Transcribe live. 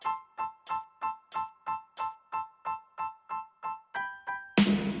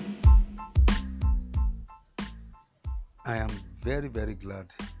I am very, very glad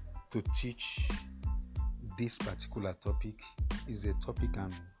to teach this particular topic. It's a topic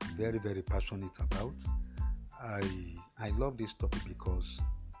I'm very, very passionate about. I love this topic because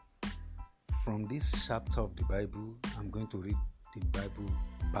from this chapter of the Bible, I'm going to read the Bible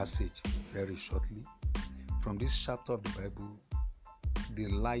passage very shortly. From this chapter of the Bible, the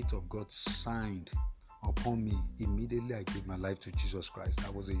light of God shined upon me immediately I gave my life to Jesus Christ. I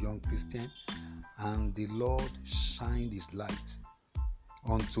was a young Christian, and the Lord shined His light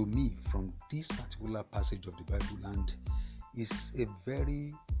unto me from this particular passage of the Bible, and it's a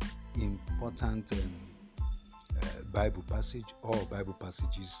very important Bible passage. All Bible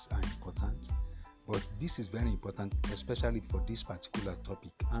passages are important, but this is very important, especially for this particular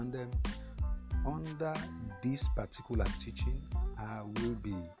topic. And under this particular teaching, I will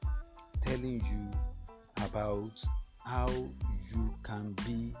be telling you about how you can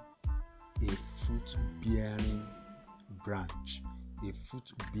be a fruit-bearing branch. A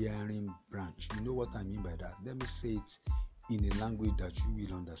fruit-bearing branch. You know what I mean by that? Let me say it in a language that you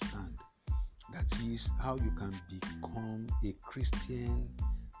will understand. That is how you can become a Christian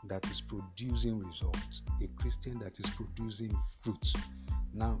that is producing results. A Christian that is producing fruit.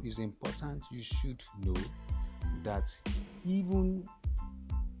 Now, it's important you should know that even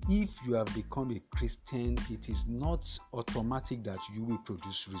if you have become a Christian, it is not automatic that you will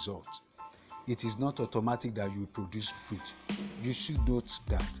produce results. It is not automatic that you will produce fruit. You should note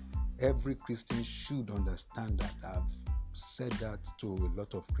that. Every Christian should understand that. I've said that to a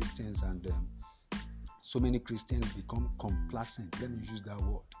lot of Christians, and so many Christians become complacent. Let me use that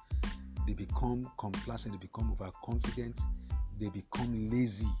word. They become complacent, they become overconfident, they become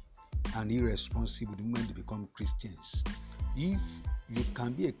lazy and irresponsible the moment they become Christians. If you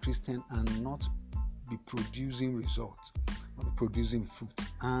can be a Christian and not be producing results, not be producing fruit,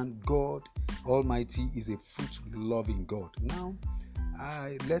 and God Almighty is a fruit-loving God. Now,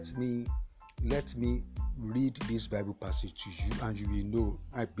 let me read this Bible passage to you, and you will know.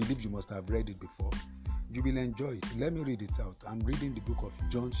 I believe you must have read it before. You will enjoy it. Let me read it out. I'm reading the book of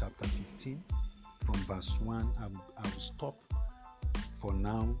John chapter 15 from verse 1. I will stop for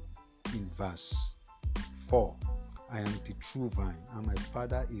now in verse 4. I am the true vine, and my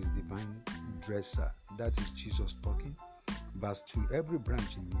Father is the vine dresser. That is Jesus talking. Verse 2, every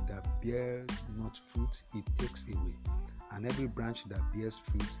branch in me that bears not fruit, He takes away. And every branch that bears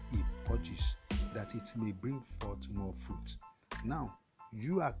fruit, He purges, that it may bring forth more fruit. Now,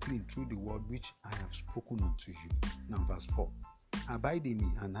 you are clean through the word which I have spoken unto you. Now, verse 4, abide in me,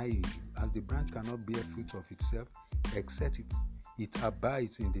 and I in you. As the branch cannot bear fruit of itself, except it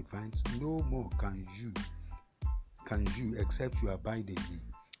abides in the vine, no more can you except you abide in me.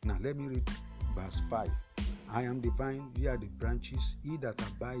 Now, let me read verse 5. I am the vine, ye are the branches. He that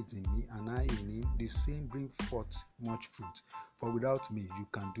abides in me, and I in him, the same bring forth much fruit. For without me, you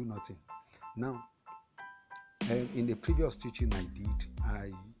can do nothing. Now, in the previous teaching I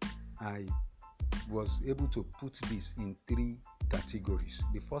did, I was able to put this in 3 categories.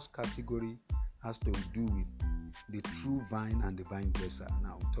 The first category has to do with the true vine and the vine dresser.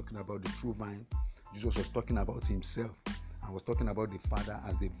 Now, talking about the true vine, Jesus was talking about Himself. I was talking about the Father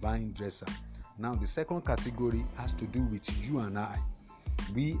as the vine dresser. Now, the second category has to do with you and I.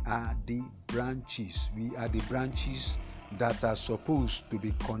 We are the branches. We are the branches that are supposed to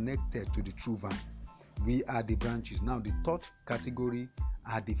be connected to the true vine. We are the branches. Now, the third category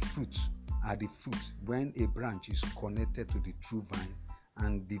are the fruits. When a branch is connected to the true vine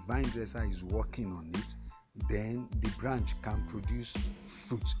and the vine dresser is working on it, then the branch can produce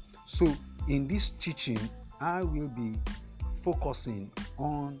fruit. So, in this teaching, I will be focusing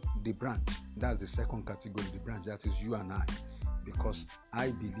on the branch. That's the second category, the branch. That is you and I. Because I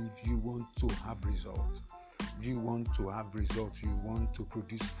believe you want to have results. You want to have results. You want to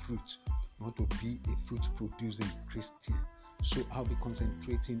produce fruit. You want to be a fruit-producing Christian. So I'll be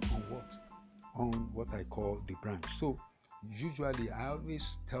concentrating on what? On what I call the branch. So usually I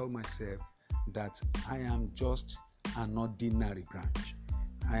always tell myself that I am just an ordinary branch.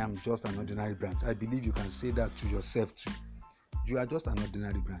 I am just an ordinary branch. I believe you can say that to yourself too. You are just an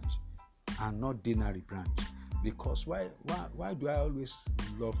ordinary branch. An ordinary branch. Because why do I always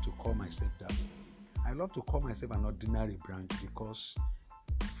love to call myself that? I love to call myself an ordinary branch because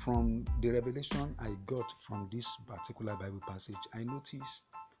from the revelation I got from this particular Bible passage, I noticed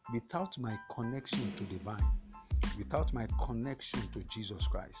without my connection to the vine, without my connection to Jesus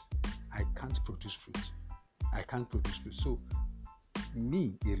Christ, I can't produce fruit. I can't produce fruit. So,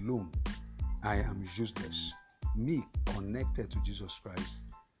 me alone, I am useless. Me connected to Jesus Christ,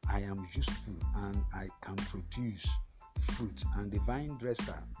 I am useful and I can produce fruit. And the vine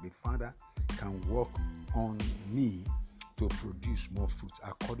dresser, the Father, can work on me to produce more fruit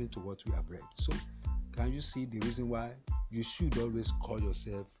according to what we have read. So, can you see the reason why you should always call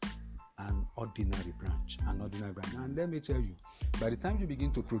yourself an ordinary branch? And let me tell you, by the time you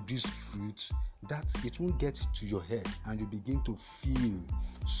begin to produce fruit, that it won't get to your head, and you begin to feel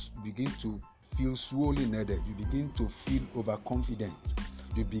swollen-headed. You begin to feel overconfident.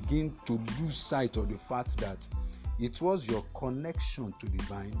 You begin to lose sight of the fact that it was your connection to the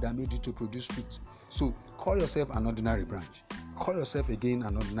vine that made you to produce fruit. So call yourself an ordinary branch. Call yourself again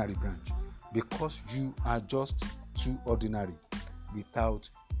an ordinary branch, because you are just too ordinary without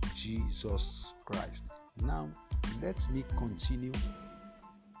Jesus Christ. Now, let me continue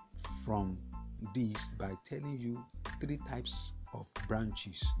from this by telling you 3 types of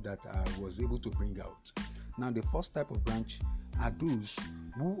branches that I was able to bring out. Now, the first type of branch are those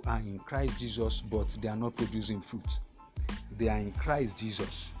who are in Christ Jesus, but they are not producing fruit. They are in Christ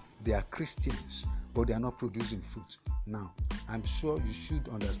Jesus. They are Christians, but they are not producing fruit. Now, I'm sure you should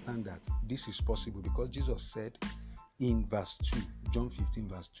understand that this is possible, because Jesus said in verse 2, John 15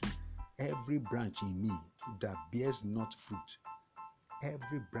 verse 2, every branch in me that bears not fruit,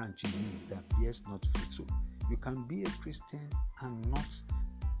 every branch in me that bears not fruit. So you can be a Christian and not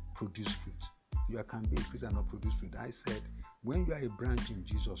produce fruit. You can be a Christian and not produce fruit. I said, when you are a branch in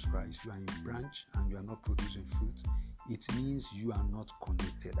Jesus Christ, you are a branch and you are not producing fruit, it means you are not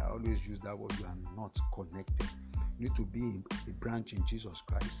connected. I always use that word, you are not connected. You need to be a branch in Jesus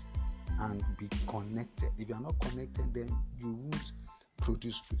Christ and be connected. If you are not connected, then you won't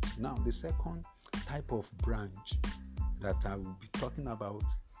produce fruit. Now, the second type of branch that I will be talking about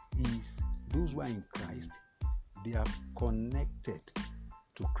is those who are in Christ. They are connected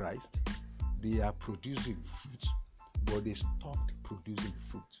to Christ. They are producing fruit, but they stopped producing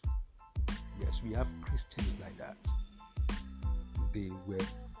fruit. Yes, we have Christians like that. They were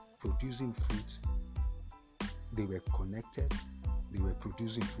producing fruit. They were connected. They were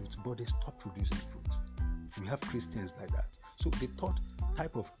producing fruit, but they stopped producing fruit. We have Christians like that. So the third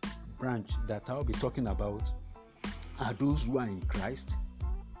type of branch that I'll be talking about are those who are in Christ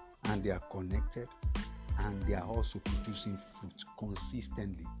and they are connected and they are also producing fruit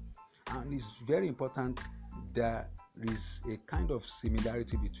consistently. And it's very important, there is a kind of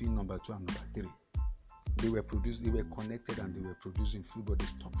similarity between number 2 and number 3. They were connected and they were producing fruit, but they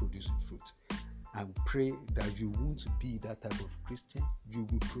stopped producing fruit. I pray that you won't be that type of Christian. You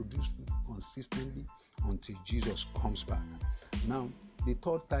will produce fruit consistently until Jesus comes back. Now, the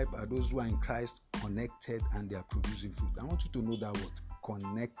third type are those who are in Christ, connected, and they are producing fruit. I want you to know that word,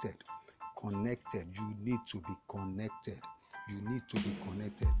 connected. Connected. You need to be connected. You need to be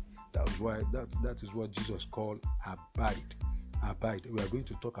connected. That's why that is what Jesus called abide. Abide. We are going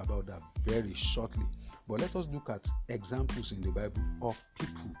to talk about that very shortly. But let us look at examples in the Bible of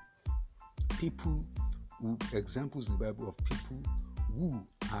examples in the Bible of people who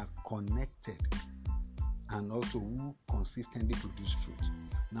are connected and also who consistently produce fruit.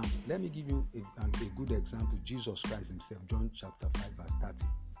 Now, let me give you a good example. Jesus Christ himself, John chapter 5 verse 30.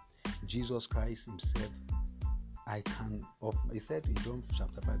 Jesus Christ himself, he said in John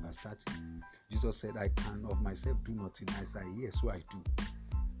chapter 5 verse 30, Jesus said, I can of myself do nothing, as I hear, so I do.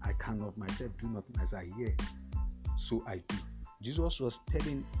 I can of myself do nothing, as I hear, so I do. Jesus was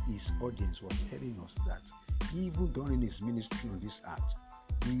telling his audience, was telling us that even during his ministry on this earth,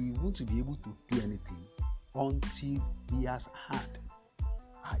 he won't be able to do anything until he has heard.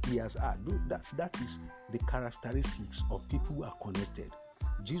 He has heard. That is the characteristics of people who are connected.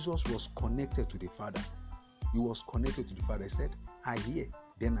 Jesus was connected to the Father. He was connected to the Father. He said, I hear,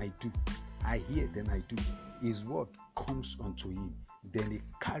 then I do. I hear, then I do. His word comes unto him. Then he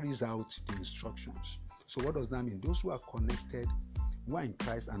carries out the instructions. So what does that mean? Those who are connected, who are in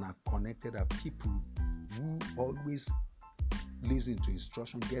Christ and are connected, are people who always listen to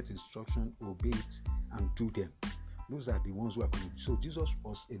instruction, get instruction, obey it, and do them. Those are the ones who are connected. So Jesus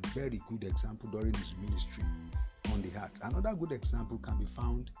was a very good example during his ministry on the earth. Another good example can be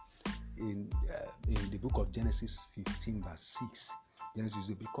found in the book of Genesis 15 verse 6. Genesis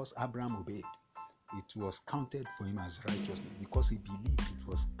says, because Abraham obeyed, it was counted for him as righteousness. Because he believed, it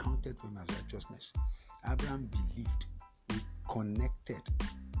was counted for him as righteousness. Abraham believed, he connected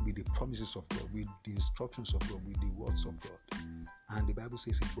with the promises of God, with the instructions of God, with the words of God. And the Bible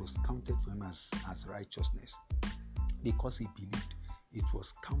says it was counted for him as righteousness. Because he believed, it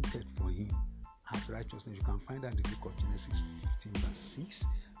was counted for him as righteousness. You can find that in the book of Genesis 15 verse 6.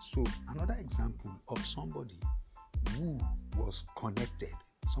 So another example of somebody who was connected,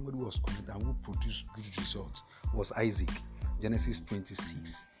 and who produced good results was Isaac. Genesis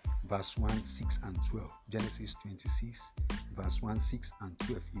 26 verse 1, 6 and 12. Genesis 26 verse 1, 6 and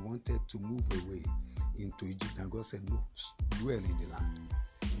 12. He wanted to move away. into Egypt, and God said, no, dwell in the land.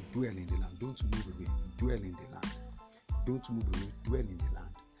 Dwell in the land. Don't move away. Dwell in the land. Don't move away. Dwell in the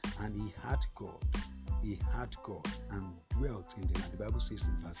land. And he had God. He had God and dwelt in the land. The Bible says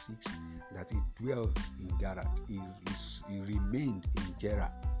in verse 6 that he dwelt in Gerar. He remained in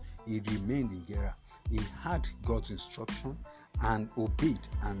Gerar. He remained in Gerar. He had God's instruction and obeyed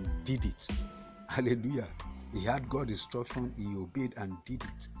and did it. Hallelujah. He had God's instruction, he obeyed and did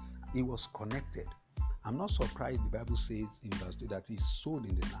it. He was connected. I'm not surprised the Bible says in verse 2 that he sowed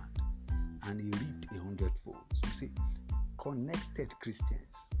in the land and he reaped 100-fold. You see, connected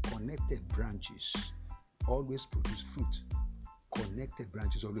Christians, connected branches always produce fruit. Connected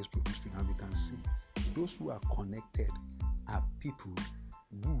branches always produce fruit. And we can see those who are connected are people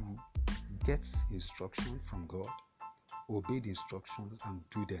who get instruction from God, obey the instructions and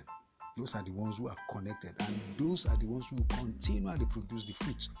do them. Those are the ones who are connected, and those are the ones who continually produce the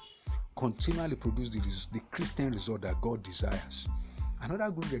fruit, continually produce the Christian result that God desires.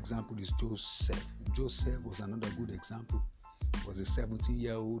 Another good example is Joseph. Joseph was another good example. He was a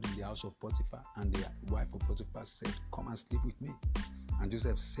 17-year-old in the house of Potiphar, and the wife of Potiphar said, come and sleep with me. And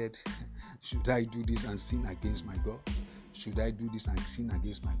Joseph said, should I do this and sin against my God? Should I do this and sin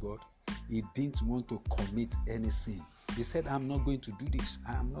against my God? He didn't want to commit any sin. He said, I'm not going to do this.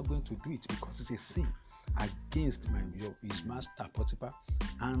 I am not going to do it because it's a sin against his master Potiphar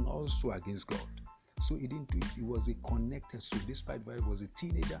and also against God. So he didn't do it. He was a connected soul. Despite that he was a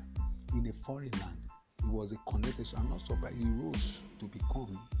teenager in a foreign land, he was a connected soul. I'm not surprised he rose to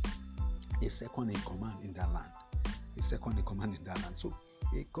become a second in command in that land. A second in command in that land. So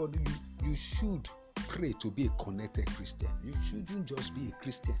you should pray to be a connected Christian. You shouldn't just be a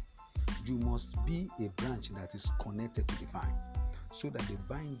Christian. You must be a branch that is connected to the vine, so that the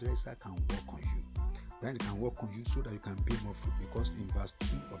vine dresser can work on you. Then it can work on you so that you can bear more fruit. Because in verse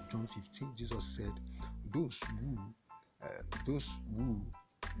 2 of John 15, Jesus said, those who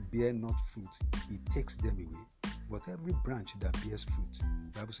bear not fruit, he takes them away. But every branch that bears fruit,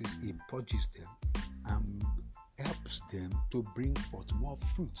 the Bible says he purges them and helps them to bring forth more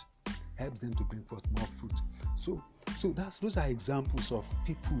fruit. Helps them to bring forth more fruit. So those are examples of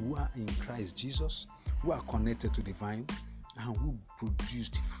people who are in Christ Jesus, who are connected to the vine, and who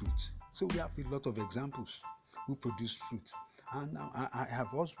produced fruit. So we have a lot of examples who produce fruit. And now I have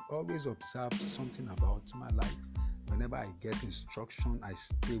always observed something about my life. Whenever I get instruction, I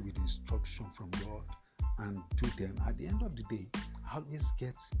stay with instruction from God and do them. At the end of the day, I always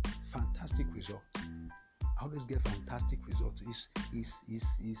get fantastic results. Always get fantastic results. Is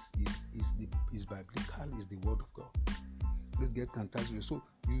biblical, is the word of God. Let's get fantastic results.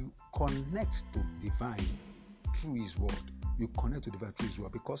 So you connect to divine through his word. You connect to divine through his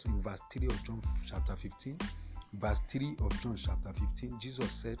word, because in verse 3 of John chapter 15,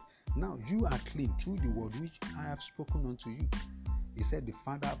 Jesus said, now you are clean through the word which I have spoken unto you. He said the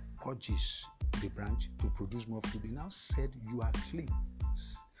Father purges the branch to produce more fruit. He now said you are clean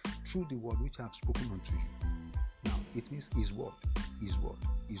through the word which I have spoken unto you. Now, it means his word, his word,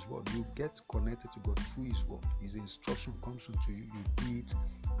 his word. You get connected to God through his word. His instruction comes unto you, you do it,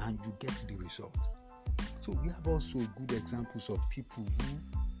 and you get the result. So we have also good examples of people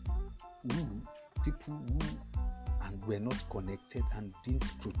who and were not connected and didn't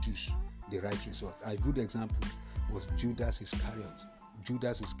produce the right result. A good example was Judas Iscariot.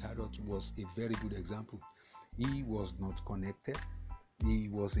 Judas Iscariot was a very good example. He was not connected. He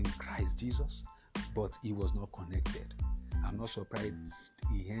was in Christ Jesus, but he was not connected. I'm not surprised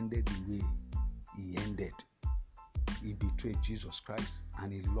he ended the way he ended. He betrayed Jesus Christ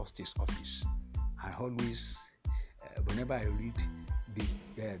and he lost his office. I always, whenever I read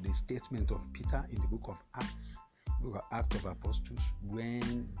the statement of Peter in the book of Acts of Apostles,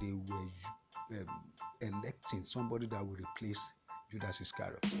 when they were electing somebody that would replace Judas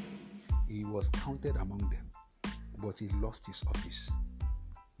Iscariot, he was counted among them, but he lost his office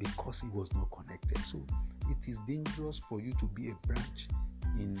because he was not connected. So it is dangerous for you to be a branch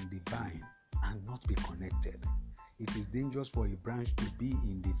in the vine and not be connected. It is dangerous for a branch to be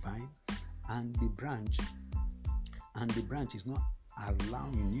in the vine and the branch is not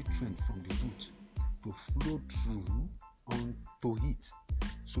allowing nutrients from the root to flow through onto it.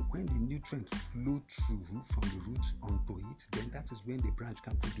 So when the nutrients flow through from the root onto it, then that is when the branch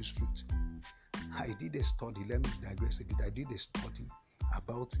can produce fruit. I did a study, let me digress a bit. I did a study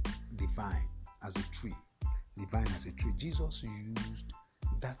about the vine as a tree. The vine as a tree. Jesus used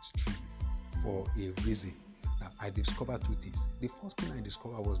that tree for a reason. Now, I discovered two things. The first thing I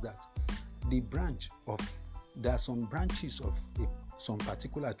discovered was that there are some branches of some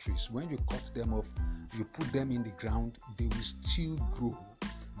particular trees. When you cut them off, you put them in the ground, they will still grow.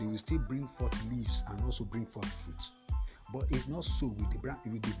 they will still bring forth leaves and also bring forth fruit. But it's not so with the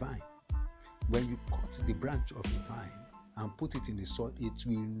vine. When you cut the branch of the vine and put it in the soil, it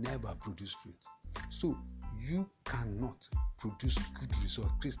will never produce fruit. So you cannot produce good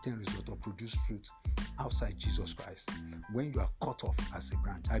result, Christian result, or produce fruit outside Jesus Christ when you are cut off as a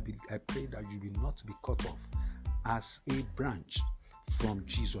branch. I pray that you will not be cut off as a branch from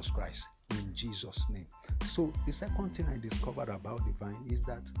Jesus Christ, in Jesus' name. So the second thing I discovered about the vine is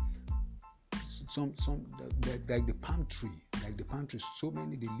that like the palm tree, so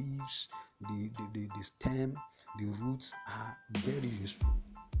many, the leaves, the stem, the roots are very useful.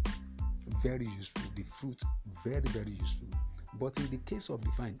 Very useful. The fruit, very, very useful. But in the case of the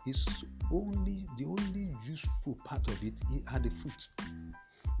vine, it's the only useful part of it are the fruit.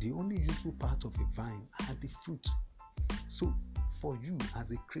 The only useful part of a vine are the fruit. So for you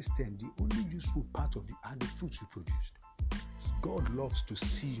as a Christian, the only useful part of it are the fruits you produced. God loves to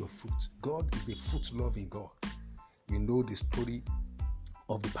see your fruit. God is a fruit-loving God. You know the story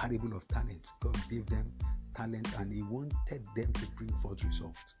of the parable of talents. God gave them talent and he wanted them to bring forth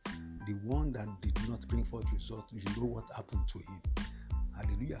results. The one that did not bring forth results, you know what happened to him.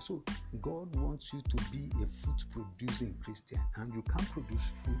 Hallelujah. So God wants you to be a fruit-producing Christian, and you can't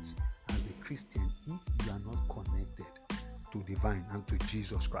produce fruit as a Christian if you are not connected to the vine and to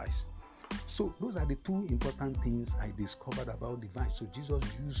Jesus Christ. So those are the two important things I discovered about the vine. So Jesus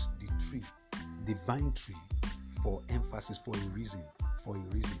used the vine tree, for emphasis, for a reason.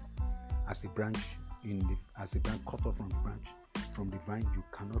 As a branch as a branch cut off from the vine, you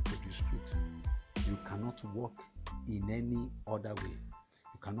cannot produce fruit. You cannot walk in any other way.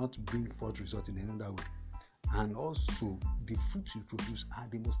 You cannot bring forth result in any other way. And also, the fruits you produce are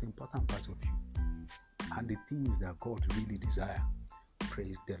the most important part of you, and the things that God really desire.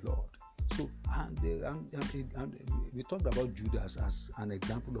 Praise the Lord. So, and we talked about Judas as an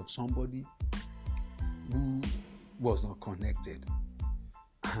example of somebody who was not connected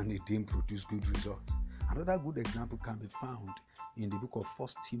and he didn't produce good results. Another good example can be found in the book of 1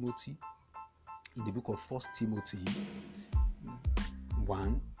 Timothy. In the book of 1 Timothy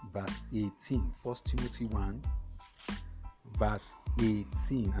 1 verse 18. 1 Timothy 1 verse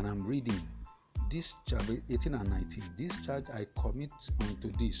 18. And I'm reading this charge, 18 and 19. This charge I commit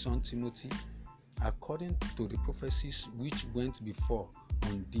unto thee, son Timothy, according to the prophecies which went before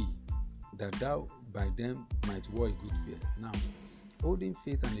on thee, that thou by them might war a good fear. Now, holding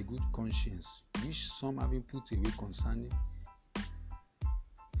faith and a good conscience, which some having put away concerning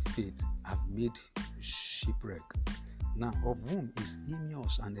faith have made shipwreck. Now, of whom is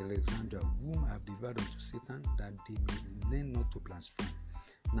Eneas and Alexander, whom I have delivered unto Satan, that they may learn not to blaspheme.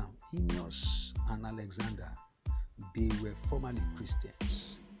 Now, Eneas and Alexander, they were formerly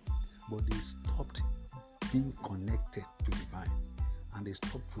Christians, but they stopped being connected to the vine, and they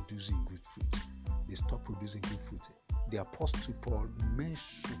stopped producing good fruit. The Apostle Paul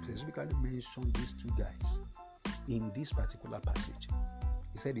specifically mentioned these two guys in this particular passage.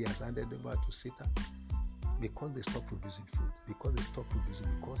 He said he has handed over to Satan because they stopped producing fruit, because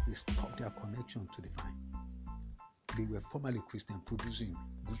they stopped their connection to the vine. They were formerly Christian, producing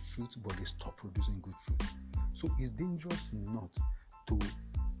good fruit, but they stopped producing good fruit. So it's dangerous not to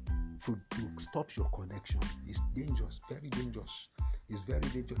stop your connection. It's dangerous, very dangerous. It's very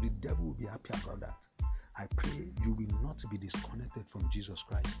dangerous. The devil will be happy about that. I pray you will not be disconnected from Jesus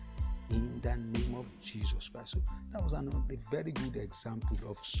Christ in the name of Jesus Christ. So that was a very good example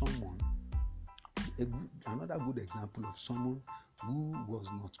of someone, another good example of someone who was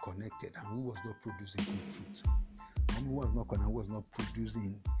not connected and who was not producing good fruit. Who was not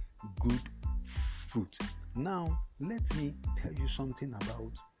producing good fruit. Now, let me tell you something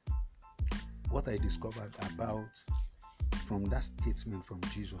about what I discovered about from that statement from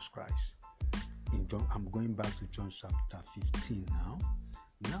Jesus Christ. In John, I'm going back to John chapter 15 now.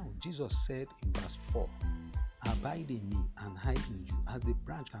 Now, Jesus said in verse 4, abide in me and I in you, as the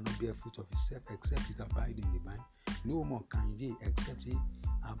branch cannot bear fruit of itself except it abide in the vine, no more can ye except ye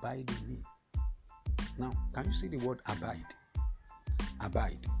abide in me. Now, can you see the word abide?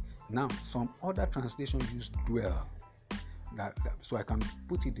 Abide. Now, some other translations use dwell. So I can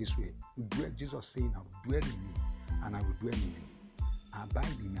put it this way. Jesus saying now, dwell in me and I will dwell in you.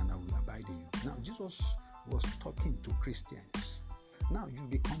 Abide in me and I will abide in you. Now, Jesus was talking to Christians. Now, you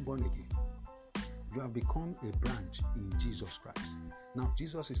become born again. You have become a branch in Jesus Christ. Now,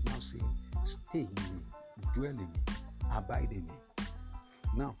 Jesus is now saying, stay in me, dwell in me, abide in me.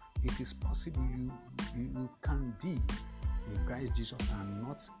 Now, it is possible you can be in Christ Jesus and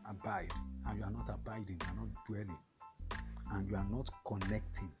not abide, and you are not abiding, you are not dwelling, and you are not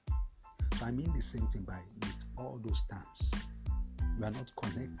connecting. So I mean the same thing with all those terms. We are not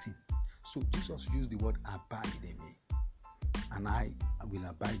connecting. So Jesus used the word abide in me, and I will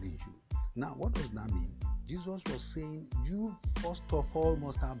abide in you. Now, what does that mean? Jesus was saying, you first of all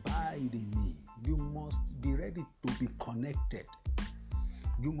must abide in me. You must be ready to be connected.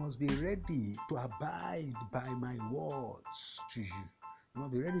 You must be ready to abide by my words to you. You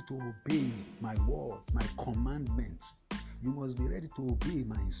must be ready to obey my words, my commandments. You must be ready to obey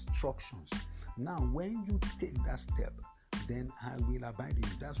my instructions. Now, when you take that step, then I will abide in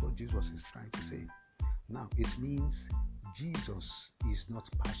you. That's what Jesus is trying to say. Now, it means Jesus is not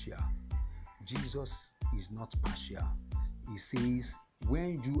partial. Jesus is not partial. He says,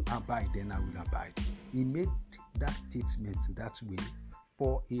 when you abide, then I will abide. He made that statement that way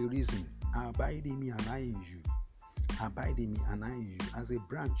for a reason. Abide in me and I in you. Abide in me and I in you. As a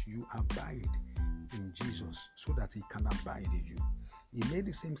branch, you abide in Jesus so that he can abide in you. He made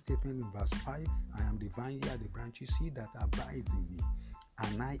the same statement in verse 5. I am the vineyard, the branches, he that abides in me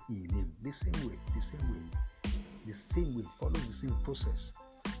and I in him. The same way, follows the same process.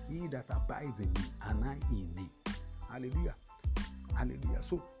 He that abides in me and I in him. Hallelujah. Hallelujah.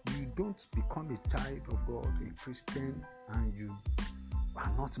 So you don't become a child of God, a Christian, and you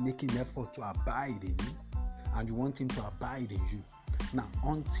are not making effort to abide in him, and you want him to abide in you. Now,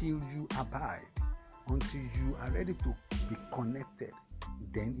 until you abide, until you are ready to be connected,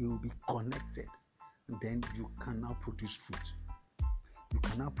 then he will be connected. Then you can now produce fruit. You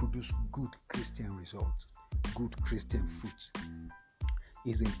can now produce good Christian results, good Christian fruit.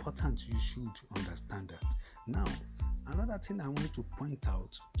 It's important you should understand that. Now, another thing I want to point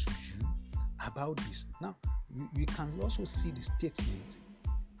out to you about this. Now, you can also see the statement,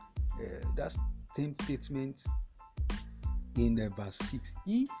 that same statement in verse 6.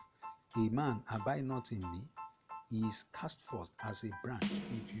 If a man abide not in me, he is cast forth as a branch.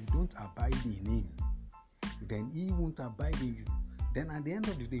 If you don't abide in him, then he won't abide in you. Then at the end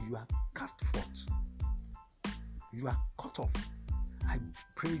of the day, you are cast forth. You are cut off. I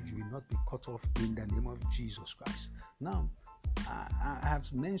pray you will not be cut off in the name of Jesus Christ. Now, I have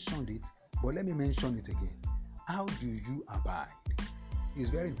mentioned it, but let me mention it again. How do you abide? It's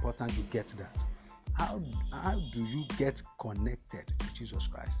very important you get that. How do you get connected to Jesus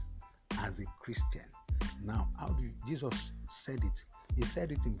Christ as a Christian? Now, Jesus said it. He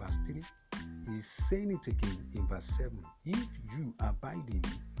said it in verse 3. He's saying it again in verse 7. If you abide in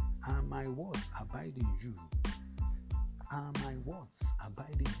me, and my words abide in you, and my words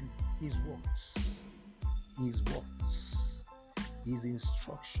abide in you. His words, his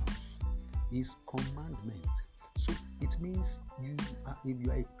instructions, his commandment. So it means if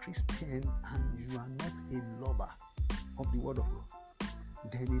you are a Christian and you are not a lover of the word of God,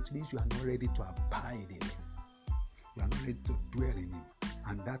 then it means you are not ready to abide in him. You are not ready to dwell in him.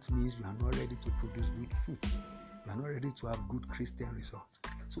 And that means you are not ready to produce good fruit. You are not ready to have good Christian results.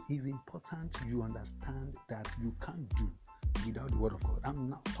 So it's important you understand that you can't do without the word of God. I'm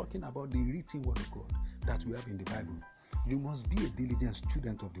not talking about the written word of God that we have in the Bible. You must be a diligent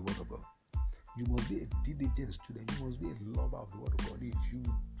student of the word of God. You must be a diligent student. You must be a lover of the word of God. If you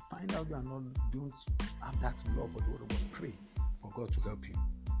find out you don't have that love for the word of God, pray for God to help you.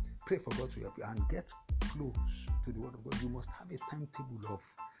 Pray for God to help you and get close to the word of God. You must have a timetable of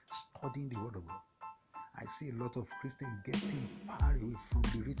studying the word of God. I see a lot of Christians getting far away from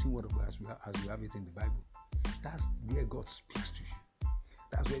the written word of God as we have it in the Bible. That's where God speaks to you.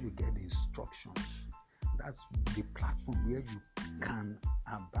 That's where you get the instructions. That's the platform where you can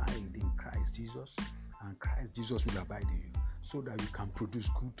abide in Christ Jesus, and Christ Jesus will abide in you, so that you can produce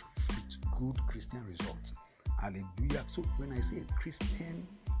good fruit, good Christian results. Hallelujah. So when I say a Christian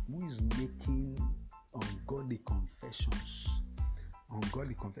who is making ungodly confessions,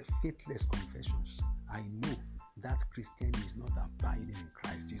 faithless confessions, I know that Christian is not abiding in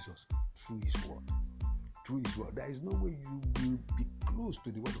Christ Jesus through his word. Through his word. There is no way you will be close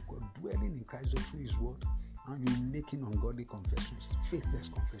to the word of God, dwelling in Christ Jesus through his word, and you making ungodly confessions, faithless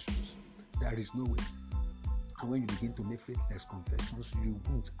confessions. There is no way. And when you begin to make faithless confessions, you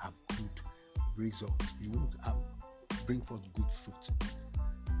won't have good results. You won't bring forth good fruit.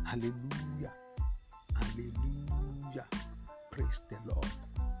 Hallelujah. Hallelujah. Praise the Lord.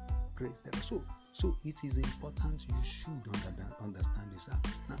 Praise the Lord. So it is important you should understand this.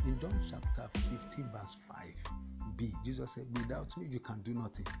 Now in John chapter 15 verse 5b, Jesus said, without me you can do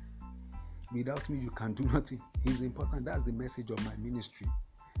nothing. Without me you can do nothing. It's important. That's the message of my ministry.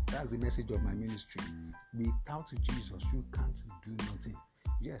 That's the message of my ministry. Without Jesus you can't do nothing.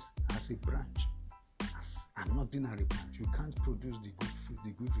 Yes, as a branch, as an ordinary branch, you can't produce the good fruit,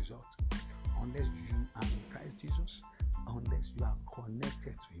 the good result, unless you are in Christ Jesus, unless you are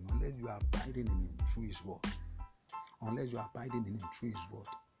connected to him, unless you are abiding in him through his word, unless you are abiding in him through his word.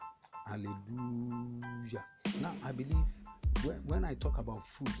 Hallelujah. Now, I believe when I talk about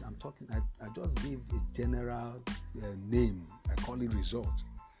fruit, I just gave a general name. I call it result.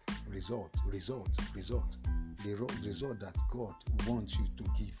 The result that God wants you to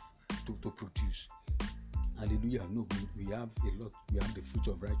give, to produce. Hallelujah. No, we have a lot. We have the fruit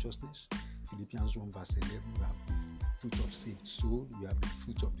of righteousness. Philippians 1 verse 11. We have the fruit of saved soul. We have the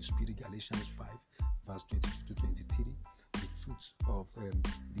fruit of the Spirit. Galatians 5 verse 22 to 23. The fruits of the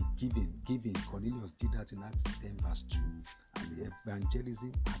giving. Cornelius did that in Acts 10 verse 2. And the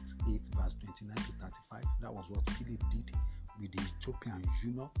evangelism, Acts 8 verse 29 to 35. That was what Philip did with the Ethiopian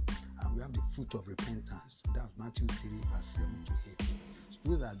eunuch. And we have the fruit of repentance. That's Matthew 3 verse 7 to 8. So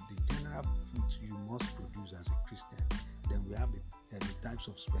those are the general fruits you must produce as a Christian. Then we have the types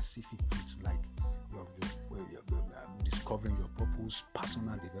of specific fruits, like your discovering your purpose,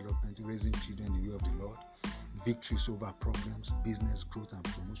 personal development, raising children in the way of the Lord, victories over problems, business growth and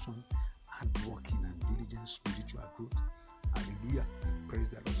promotion, hard working and diligence, spiritual growth. Hallelujah. Praise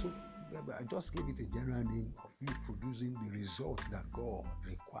the Lord. So I just gave it a general name of you producing the result that God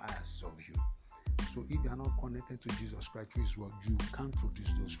requires of you. So if you are not connected to Jesus Christ through his word, you can't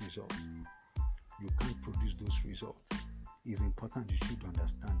produce those results. You can't produce those results. It's important you should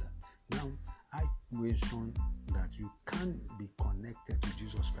understand that. Now, I mentioned that you can be connected to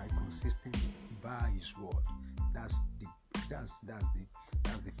Jesus Christ consistently by his word. That's the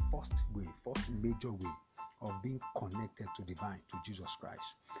first major way of being connected to divine, to Jesus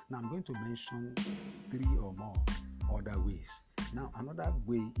Christ. Now I'm going to mention 3 or more other ways. Now another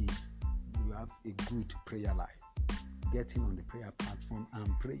way is you have a good prayer life. Getting on the prayer platform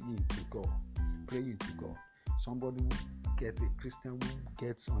and praying to God. Praying to God. Somebody who a Christian who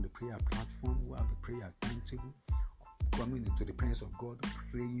gets on the prayer platform, who have a prayer timetable, coming into the presence of God,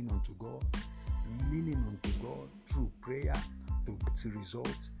 praying unto God, leaning unto God through prayer to get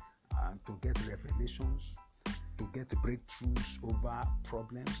results and to get revelations, to get breakthroughs over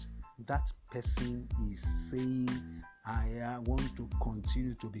problems. That person is saying, I want to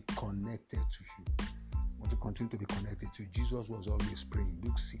continue to be connected to you. I want to continue to be connected to you. Jesus was always praying.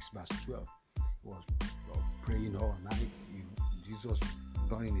 Luke 6 verse 12. He was praying all night. Jesus,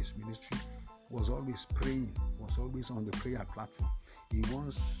 during his ministry, was always praying, was always on the prayer platform. He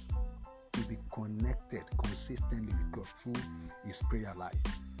wants to be connected consistently with God through his prayer life.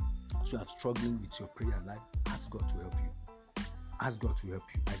 So you are struggling with your prayer life, ask God to help you. Ask God to help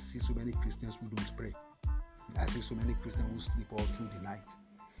you. I see so many Christians who don't pray. I see so many Christians who sleep all through the night.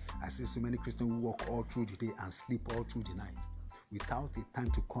 I see so many Christians who walk all through the day and sleep all through the night without a time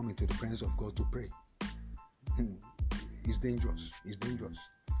to come into the presence of God to pray. It's dangerous. It's dangerous.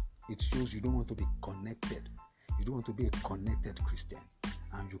 It shows you don't want to be connected. You don't want to be a connected Christian,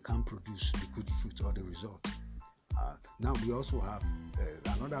 and you can't produce the good fruit or the result. Now we also have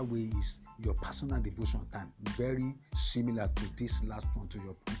another way is your personal devotion time, very similar to this last one, to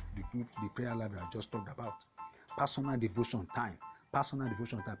the prayer life that I just talked about. Personal devotion time, personal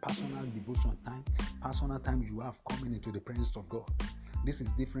devotion time you have coming into the presence of God. This is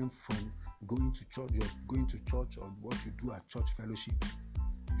different from going to church or what you do at church fellowship.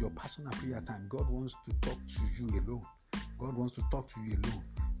 Your personal prayer time, God wants to talk to you alone. God wants to talk to you alone.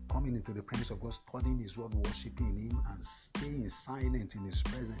 Coming into the presence of God, studying his word, worshiping him, and staying silent in his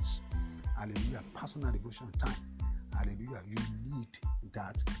presence. Hallelujah. Personal devotion time. Hallelujah. You need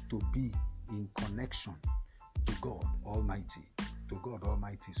that to be in connection to God Almighty. So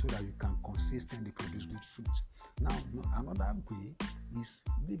that you can consistently produce good fruit. Now, another way is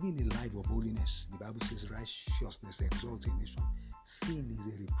living a life of holiness. The Bible says righteousness exalts a nation. Sin is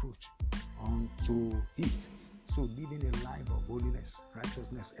a reproach unto it. So living a life of holiness,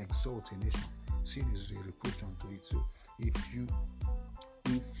 righteousness exalts a nation. Sin is a reproach unto it. So if you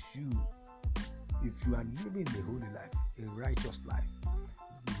are living a holy life, a righteous life,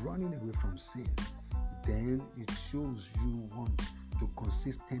 running away from sin, then it shows you want to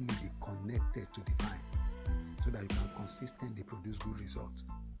consistently be connected to divine, so that you can consistently produce good results.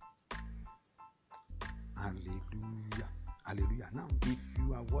 Hallelujah. Hallelujah. Now, if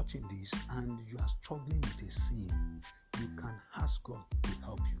you are watching this and you are struggling with a sin, you can ask God to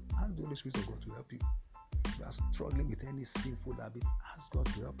help you. Ask the Holy Spirit of God to help you. If you are struggling with any sinful habit, ask God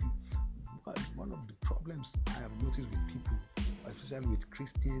to help you. But one of the problems I have noticed with people, especially with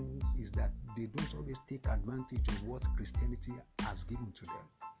Christians, is that they don't always take advantage of what Christianity has given to them.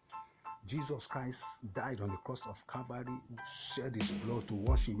 Jesus Christ died on the cross of Calvary, shed his blood to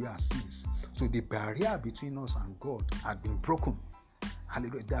wash away our sins. So the barrier between us and God had been broken.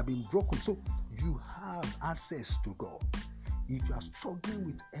 Hallelujah. They have been broken. So you have access to God. If you are struggling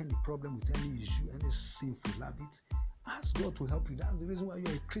with any problem, with any issue, any sinful habit, Ask God to help you. That's the reason why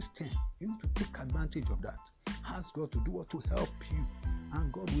you're a Christian. You need to take advantage of that. Ask God to do what to help you,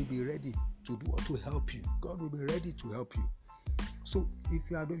 and God will be ready to do what to help you. God will be ready to help you. So if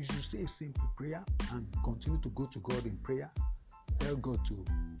you should say a simple prayer and continue to go to God in prayer. Tell God to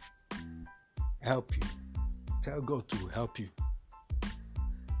help you. Tell God to help you.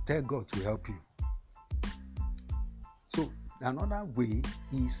 Tell God to help you. So another way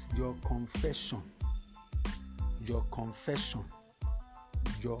is your confession. Your confession.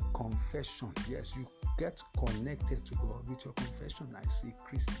 Your confession. Yes, you get connected to God with your confession. I see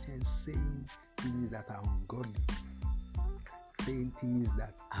Christians saying things that are ungodly, saying things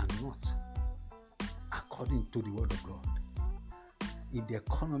that are not according to the word of God. If the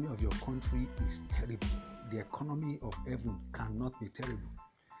economy of your country is terrible, the economy of heaven cannot be terrible.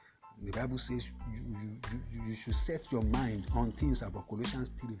 The Bible says you should set your mind on things above.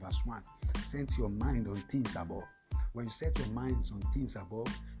 Colossians 3 verse 1. Set your mind on things above. When you set your minds on things above,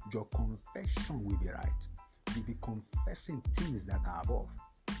 your confession will be right. You'll be confessing things that are above.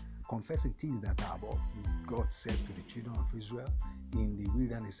 Confessing things that are above. God said to the children of Israel in the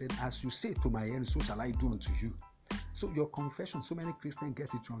wilderness, He said, as you say to my enemies, so shall I do unto you. So your confession, so many Christians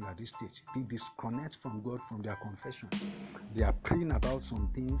get it wrong at this stage. They disconnect from God from their confession. They are praying about some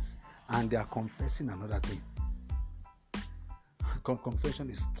things and they are confessing another thing. Confession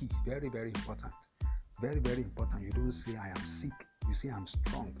is key, very, very important. Very, very important. You don't say I am sick, you say I'm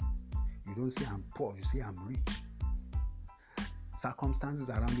strong. You don't say I'm poor, you say I'm rich. Circumstances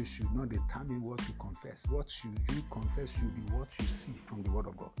around you should not determine what you confess. What should you confess should be what you see from the Word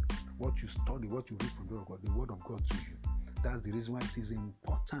of God. What you study, what you read from the Word of God, the Word of God to you. That's the reason why it is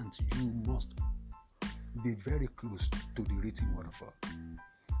important. You must be very close to the written Word of God.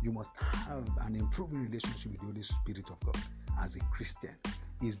 You must have an improving relationship with the Holy Spirit of God as a Christian.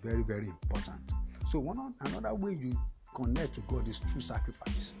 Is very, very important. So another way you connect to God is through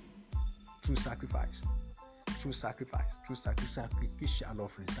sacrifice. Through sacrifice. Through sacrifice. Through sacrificial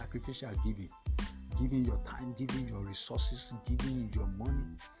offering, sacrificial giving. Giving your time, giving your resources, giving your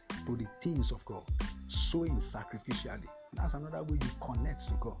money to the things of God. Sowing sacrificially. That's another way you connect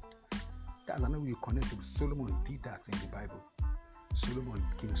to God. That's another way you connect to God. Solomon did that in the Bible.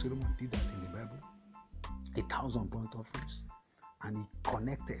 King Solomon did that in the Bible. 1,000 burnt offerings. And he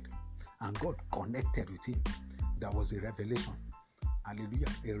connected. And God connected with him. That was a revelation. Hallelujah.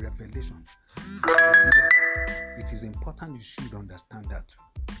 A revelation. Hallelujah. It is important you should understand that too.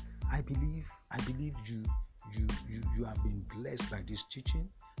 I believe you have been blessed by this teaching.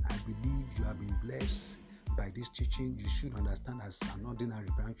 I believe you have been blessed by this teaching. You should understand as an ordinary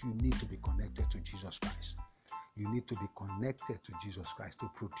branch, you need to be connected to Jesus Christ. You need to be connected to Jesus Christ to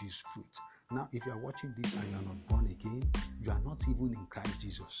produce fruit. Now, if you are watching this and you are not born again, you are not even in Christ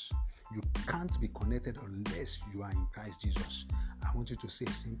Jesus. You can't be connected unless you are in Christ Jesus. I want you to say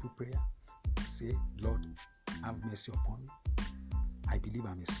a simple prayer. Say, Lord, have mercy upon me. I believe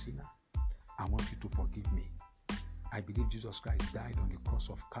I'm a sinner. I want you to forgive me. I believe Jesus Christ died on the cross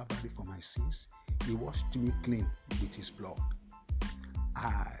of Calvary for my sins. He washed me clean with His blood.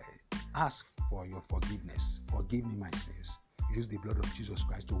 I ask for your forgiveness. Forgive me my sins. Use the blood of Jesus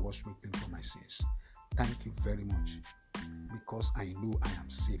Christ to wash me clean from my sins. Thank you very much, because I know I am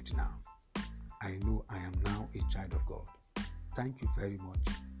saved now. I know I am now a child of God. Thank you very much.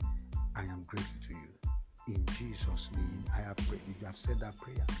 I am grateful to you. In Jesus' name, I have prayed. If you have said that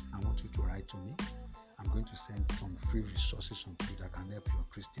prayer, I want you to write to me. I'm going to send some free resources on you that can help your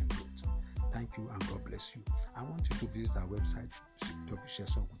Christian growth. Thank you and God bless you. I want you to visit our website,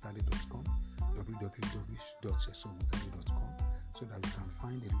 www.shesogutale.com, www.shesogutale.com, so that you can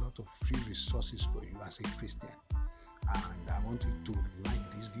find a lot of free resources for you as a Christian. And I want you to like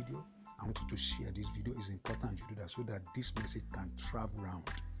this video. I want you to share this video. It's important you do that so that this message can travel around.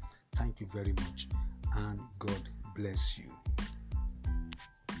 Thank you very much, and God bless you.